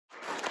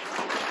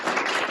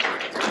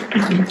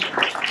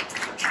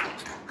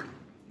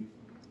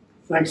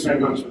Thanks very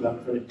much for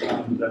that very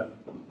kind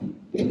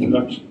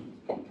introduction.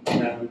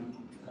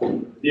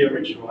 The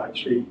original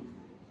actually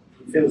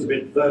feels a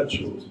bit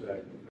virtual today.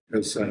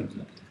 Because I've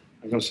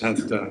just had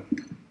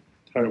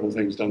terrible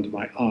things done to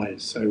my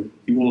eyes, so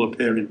you all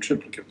appear in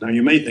triplicate. Now,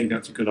 you may think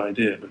that's a good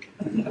idea, but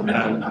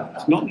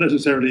it's not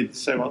necessarily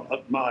so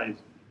at my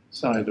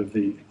side of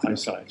the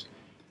eyesight.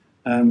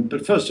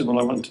 But first of all,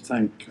 I want to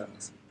thank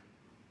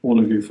all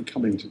of you for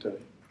coming today.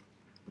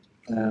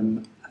 I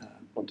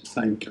want to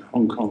thank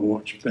Hong Kong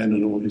Watch Ben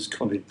and all his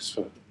colleagues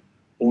for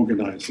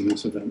organising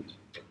this event.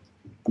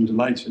 I'm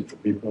delighted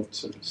that we've got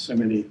so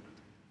many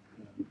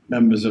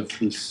members of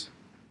this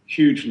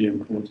hugely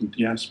important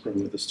diaspora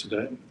with us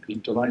today. I'm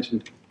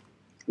delighted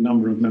the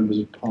number of members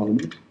of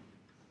Parliament.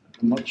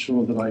 I'm not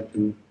sure that I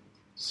can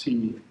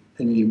see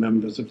any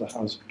members of the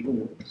House of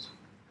Lords.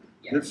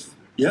 Yes?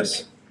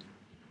 Yes?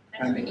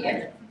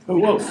 Oh,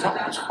 well,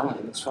 that's fine,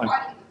 that's fine.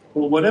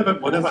 Well, whatever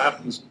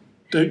happens,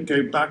 don't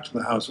go back to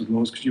the House of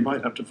Lords, because you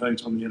might have to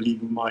vote on the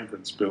illegal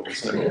migrants bill.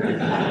 So.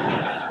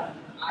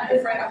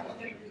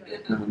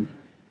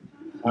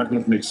 I've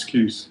got an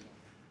excuse.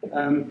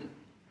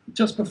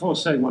 Just before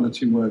saying one or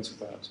two words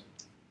about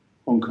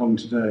Hong Kong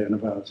today and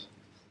about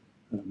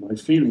my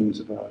feelings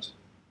about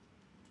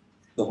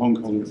the Hong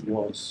Kong that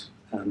was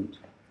and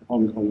the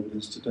Hong Kong that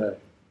is today,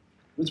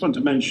 I just want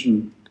to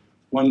mention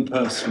one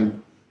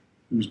person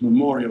whose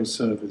memorial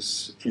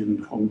service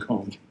in Hong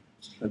Kong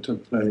that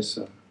took place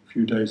a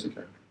few days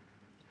ago.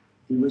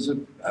 He was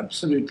an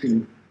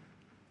absolutely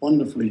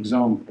wonderful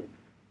example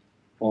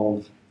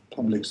of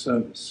public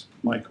service,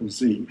 Michael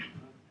Sze,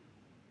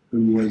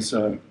 who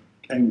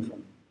came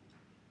from,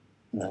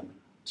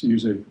 to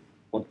use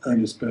what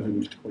Ernest Bevin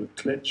used to call a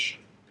cliché.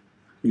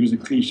 He used a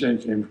cliche,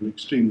 came from an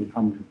extremely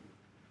humble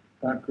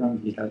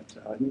background. He had,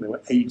 I think there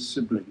were 8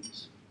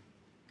 siblings.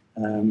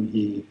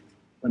 He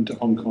went to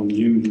Hong Kong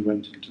U, he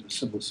went into the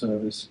civil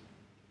service,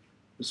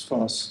 was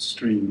fast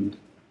streamed,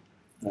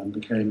 and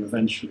became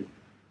eventually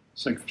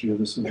Secretary of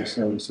the Civil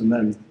Service, and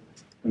then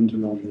went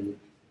around the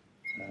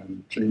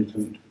Trade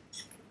and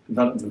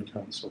Development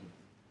Council.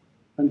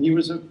 And he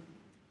was a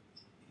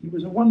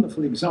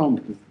wonderful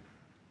example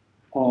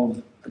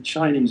of a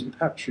Chinese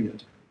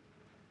patriot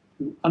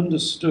who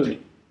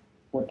understood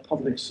what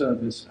public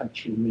service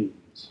actually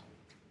means.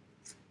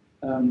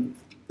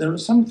 There are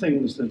some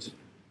things that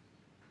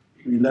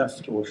we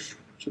left, or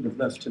should have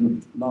left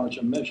in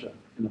larger measure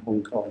in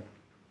Hong Kong,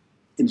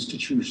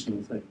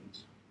 institutional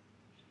things.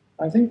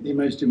 I think the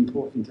most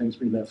important things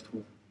we left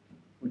were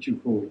what you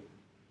call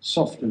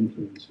soft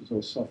influences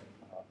or soft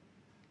power.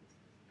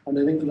 And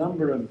I think the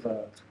number of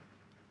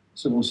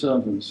civil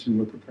servants who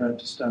were prepared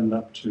to stand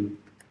up to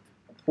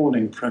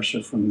appalling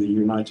pressure from the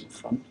United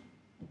Front,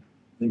 I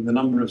think the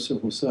number of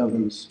civil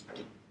servants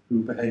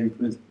who behaved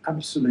with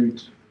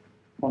absolute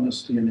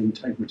honesty and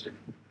integrity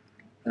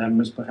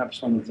was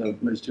perhaps one of the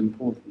most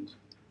important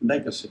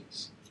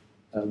legacies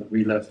that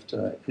we left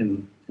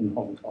in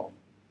Hong Kong.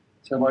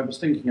 So I was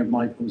thinking of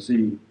Michael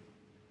Sze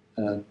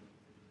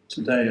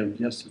today and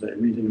yesterday,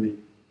 reading the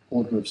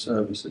Order of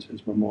Service at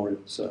his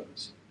memorial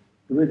service.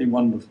 A really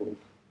wonderful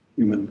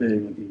human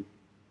being, and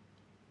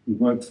he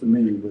worked for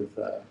me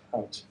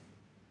without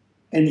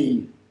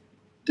any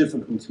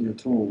difficulty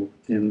at all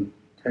in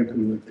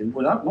coping with things,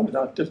 not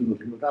without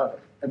difficulty,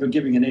 without ever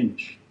giving an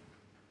inch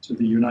to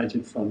the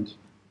United Front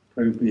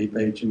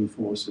pro-Beijing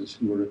forces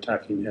who were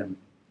attacking him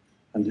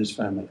and his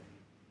family.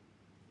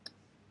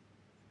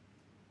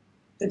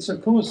 It's,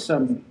 of course,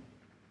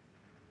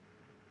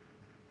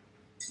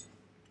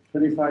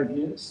 25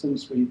 years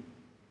since we,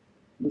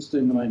 let's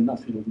do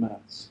nothing of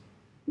maths,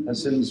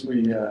 since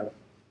we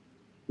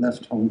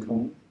left Hong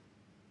Kong,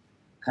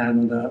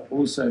 and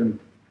also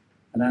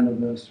an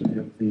anniversary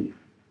of the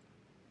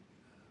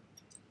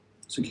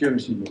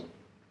security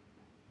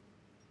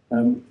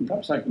law.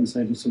 Perhaps I can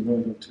say just a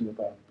word or two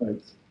about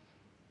both.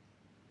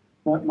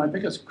 My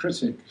biggest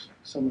critic,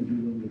 some of you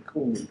will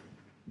recall,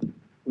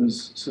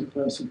 was Sir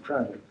Percy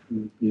Craddock,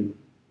 who had been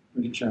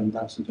British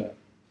ambassador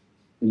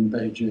in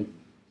Beijing.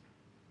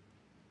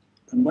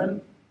 And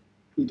when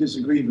he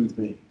disagreed with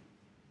me,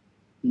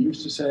 he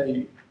used to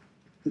say,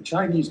 the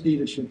Chinese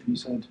leadership, he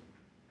said,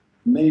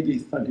 may be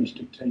thuggish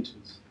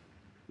dictators,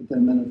 but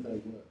they're men of their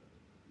word.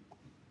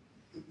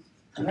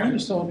 And I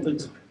just thought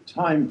that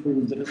time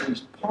proved that at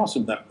least part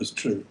of that was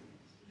true.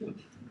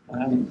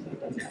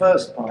 The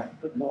first part,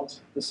 but not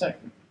the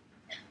second.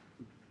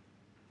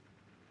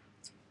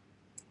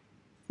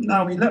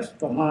 Now, we left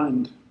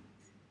behind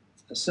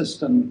a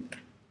system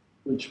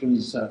which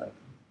was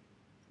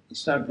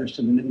established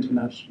in an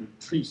international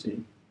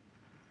treaty,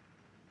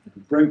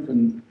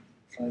 broken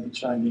by the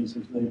Chinese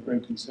as they've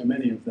broken so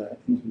many of their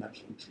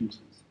international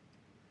treaties,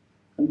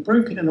 and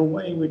broken in a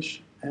way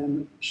which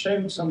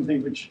showed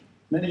something which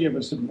many of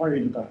us had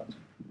worried about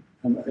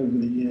over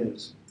the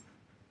years,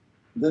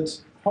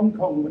 that Hong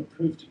Kong would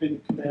prove to be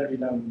the canary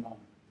down the line.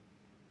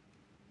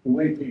 The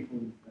way people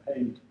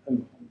behaved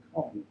over Hong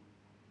Kong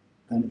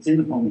and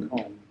in Hong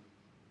Kong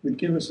would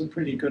give us a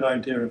pretty good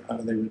idea of how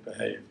they would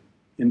behave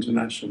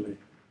internationally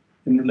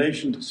in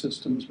relation to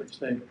systems which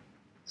they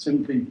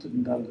simply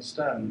didn't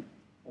understand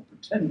or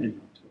pretended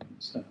not to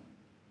understand.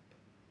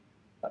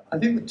 I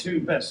think the two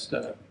best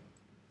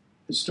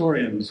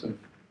historians of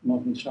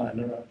modern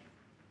China are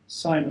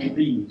Simon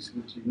Lees,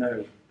 who, as you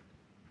know,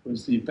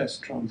 was the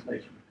best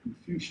translator of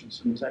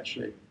Confucius and was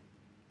actually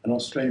an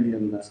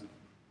Australian,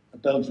 a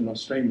Belgian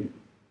Australian,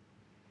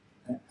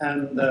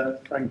 and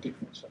Frank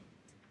Dickinson.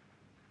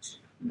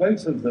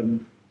 Both of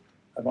them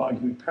have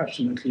argued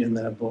passionately in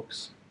their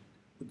books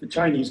that the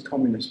Chinese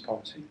Communist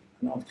Party,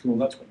 and after all,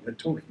 that's what we're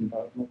talking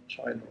about, not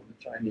China or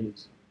the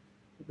Chinese,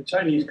 but the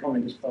Chinese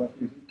Communist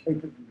Party is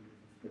incapable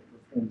of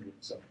reforming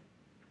itself.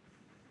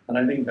 And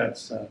I think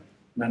that's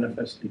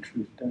manifestly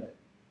true today.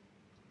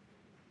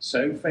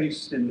 So,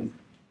 faced in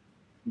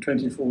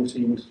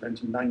 2014 to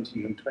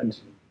 2019 and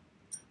 20,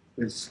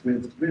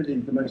 with really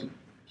the most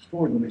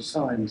extraordinary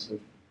signs of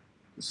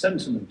the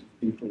sentiment of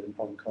people in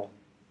Hong Kong,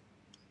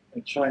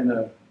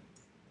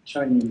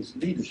 Chinese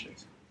leadership,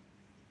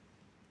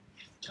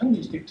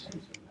 Chinese dictator.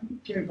 How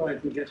did Joe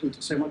Biden get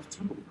into so much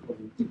trouble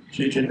calling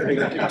Xi Jinping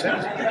a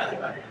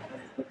dictator?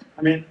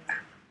 I mean,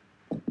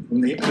 from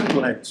the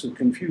intellects of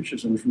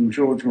Confucius and from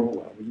George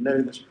Orwell, we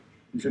know that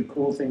you should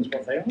call things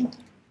what they are.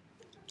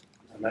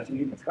 Imagine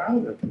you'd be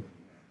proud of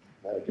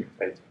a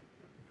dictator.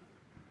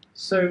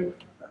 So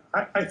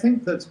I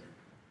think that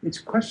it's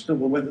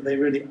questionable whether they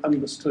really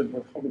understood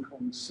what Hong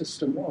Kong's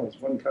system was.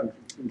 One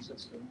country, two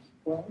systems.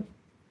 Well,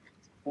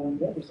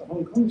 what was the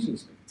Hong Kong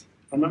system?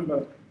 I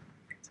remember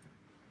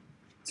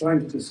trying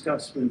to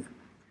discuss with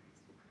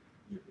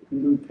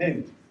Lu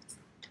Ping,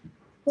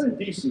 quite a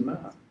decent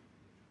man,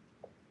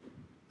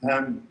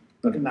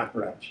 but an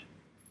apparatchik,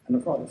 and a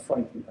rather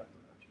frightened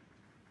apparatchik.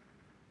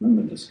 I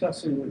remember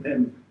discussing with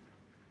him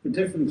the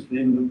difference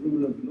between the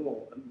rule of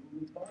law and the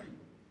rule of Bible.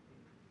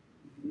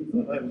 He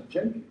thought I was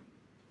joking.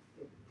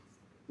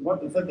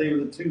 What if they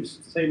were the two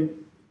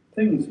same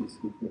things,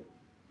 he said.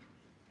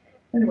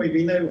 Anyway,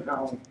 we know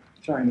how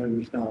China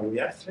is now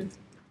reacting.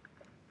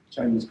 The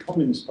Chinese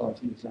Communist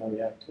Party is now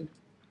reacting,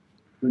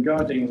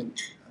 regarding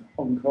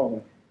Hong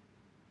Kong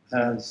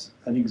as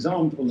an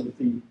example of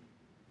the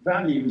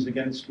values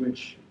against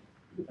which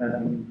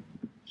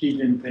Xi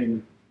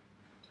Jinping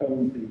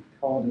told the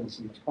cadres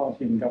and the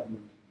party and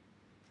government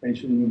they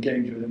should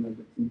engage with him in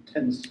an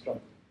intense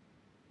struggle.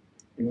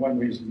 And one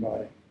reason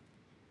why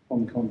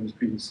Hong Kong has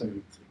been so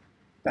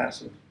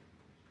battered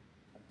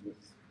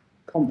with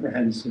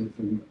comprehensive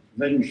and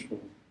vengeful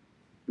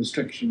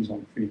restrictions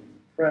on freedom of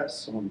the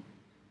press, on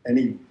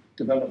any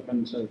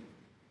development of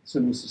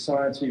civil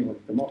society or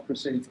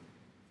democracy.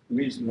 The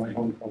reason why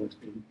Hong Kong has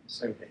been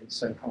so hit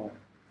so hard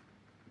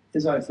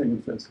is, I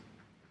think, that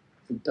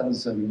it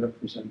does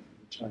represent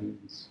the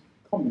Chinese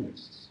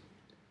communists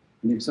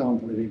an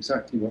example of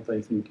exactly what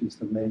they think is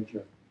the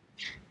major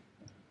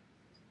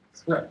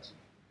threat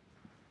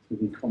to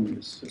the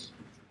communist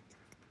system.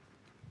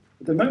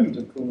 At the moment,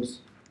 of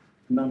course,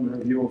 a number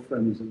of your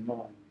friends and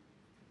mine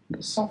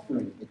are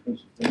suffering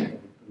because of their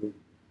belief.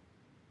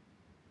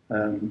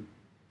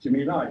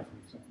 Jimmy Lai, for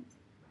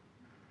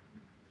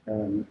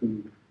example,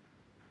 who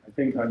I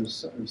think I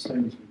was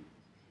saying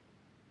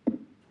to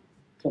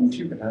Tom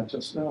Tupert had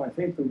just now, I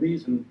think the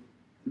main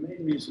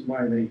reason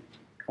why they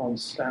can't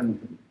stand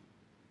him,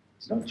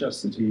 it's not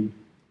just that he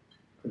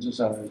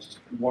criticized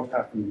what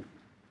happened.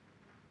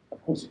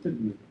 Of course, it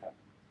didn't really happen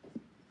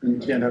in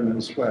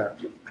Tiananmen Square.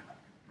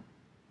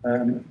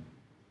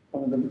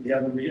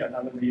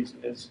 Another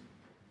reason is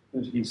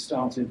that he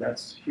started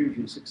that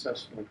hugely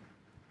successful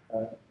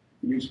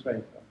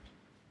newspaper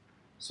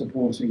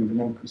supporting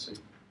democracy.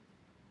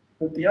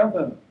 But the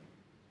other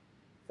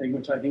thing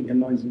which I think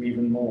annoys him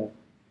even more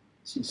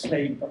is he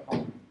stayed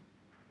behind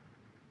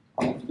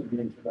after the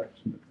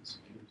introduction of the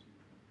security.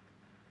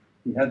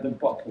 He had the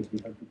bottle, he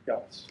had the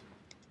guts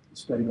to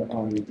stay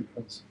behind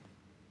because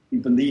he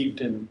believed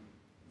in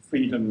the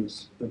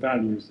freedoms, the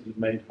values that had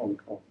made Hong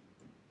Kong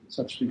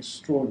such an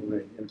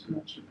extraordinary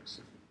international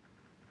city.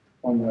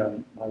 One where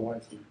my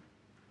wife and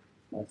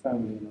my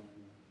family and I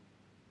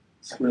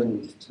were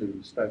thrilled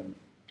to spend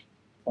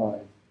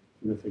 5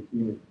 terrific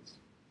years.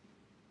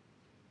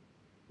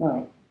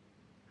 Now,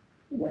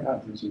 what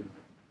happens now?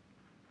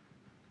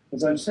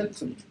 As I've said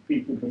to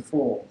people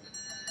before,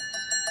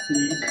 the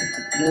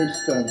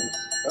most,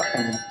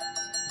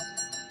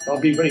 I'll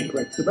be very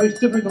quick, the most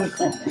difficult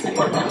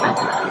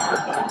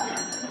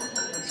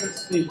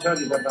since the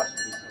Chinese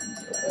ambassador,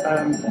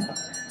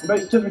 the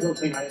most difficult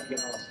thing I ever get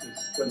asked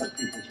is whether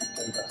people should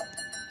go back.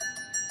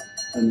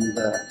 And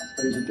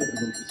those are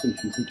difficult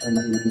decisions which I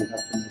know we really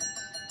have to make.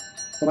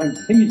 What I'm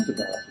pleased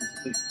about is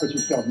that the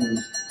British government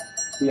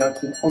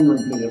reacted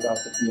honourably about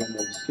the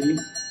DMO scheme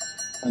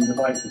and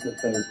delighted that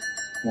they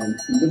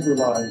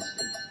liberalised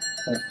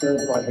it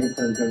further. I hope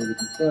they'll go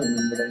even further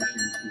in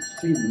relation to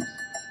students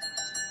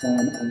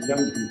and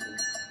young people.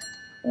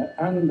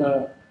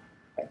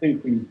 I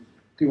think we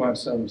do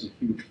ourselves a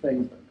huge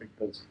favour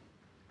because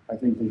I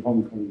think the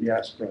Hong Kong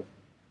diaspora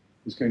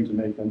is going to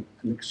make an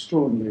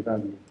extraordinarily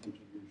valuable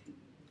contribution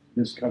to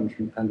this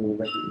country and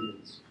already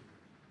is.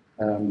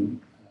 And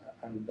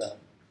And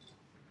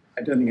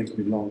I don't think it'll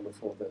be long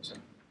before there's a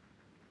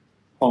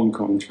Hong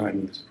Kong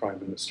Chinese Prime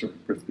Minister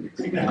of Britain.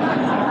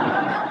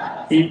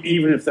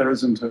 Even if there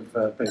isn't of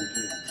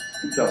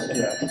Beijing just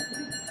yet.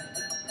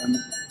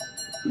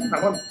 I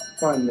want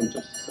finally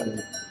just to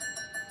say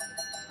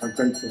how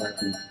grateful I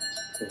am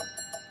for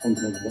Hong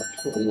Kong Watch,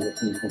 for all that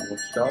Hong Kong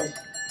Watch does.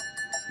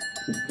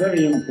 It's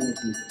very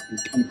important that we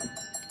keep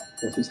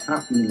what is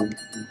happening in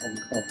Hong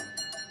Kong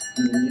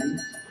in the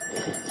news.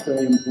 It's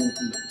very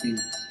important that we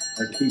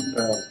keep a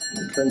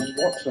close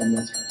watch on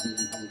what's happening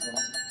in Hong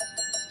Kong.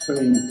 It's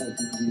very important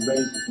that we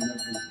raise it in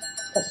every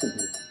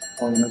possible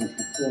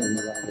parliamentary forum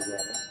around the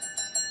world.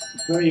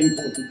 It's very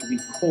important that we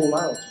call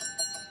out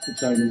the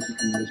Chinese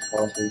Communist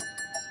Party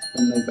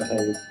when they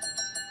behave,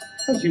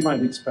 as you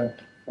might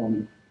expect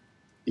from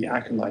the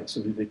acolytes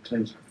of the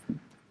dictator.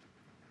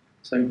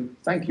 So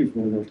thank you for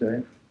all you're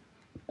doing,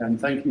 and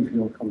thank you for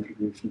your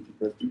contribution to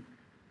Britain.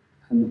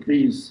 And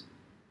please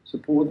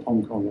support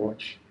Hong Kong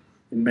Watch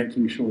in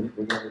making sure that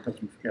the world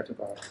doesn't forget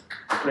about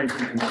the great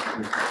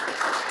international